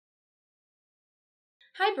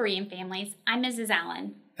Hi, Berean families. I'm Mrs.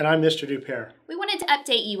 Allen. And I'm Mr. Dupere. We wanted to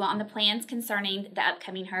update you on the plans concerning the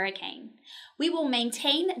upcoming hurricane. We will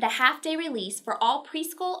maintain the half-day release for all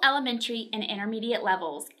preschool, elementary, and intermediate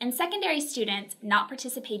levels, and secondary students not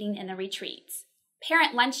participating in the retreats.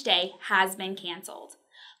 Parent Lunch Day has been canceled.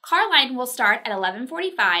 Car line will start at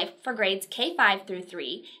 11:45 for grades K-5 through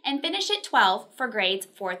 3 and finish at 12 for grades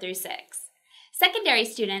 4 through 6. Secondary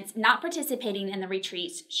students not participating in the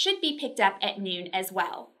retreats should be picked up at noon as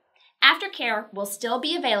well. Aftercare will still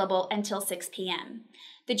be available until 6 p.m.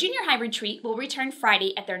 The junior high retreat will return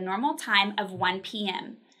Friday at their normal time of 1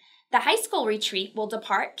 p.m. The high school retreat will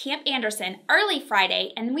depart Camp Anderson early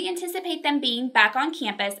Friday, and we anticipate them being back on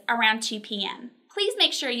campus around 2 p.m. Please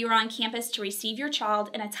make sure you are on campus to receive your child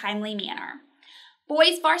in a timely manner.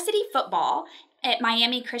 Boys varsity football at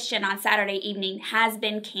Miami Christian on Saturday evening has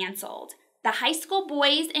been canceled. The high school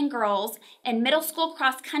boys and girls and middle school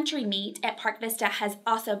cross-country meet at Park Vista has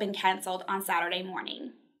also been canceled on Saturday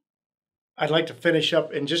morning. I'd like to finish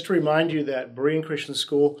up and just to remind you that Berean Christian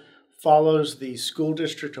School follows the School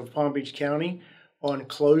District of Palm Beach County on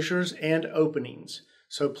closures and openings.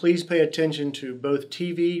 So please pay attention to both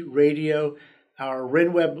TV, radio, our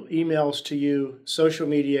RenWeb emails to you, social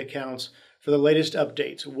media accounts for the latest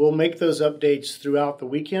updates. We'll make those updates throughout the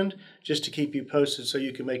weekend just to keep you posted so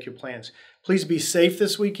you can make your plans. Please be safe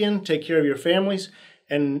this weekend. Take care of your families,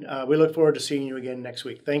 and we look forward to seeing you again next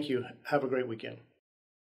week. Thank you. Have a great weekend.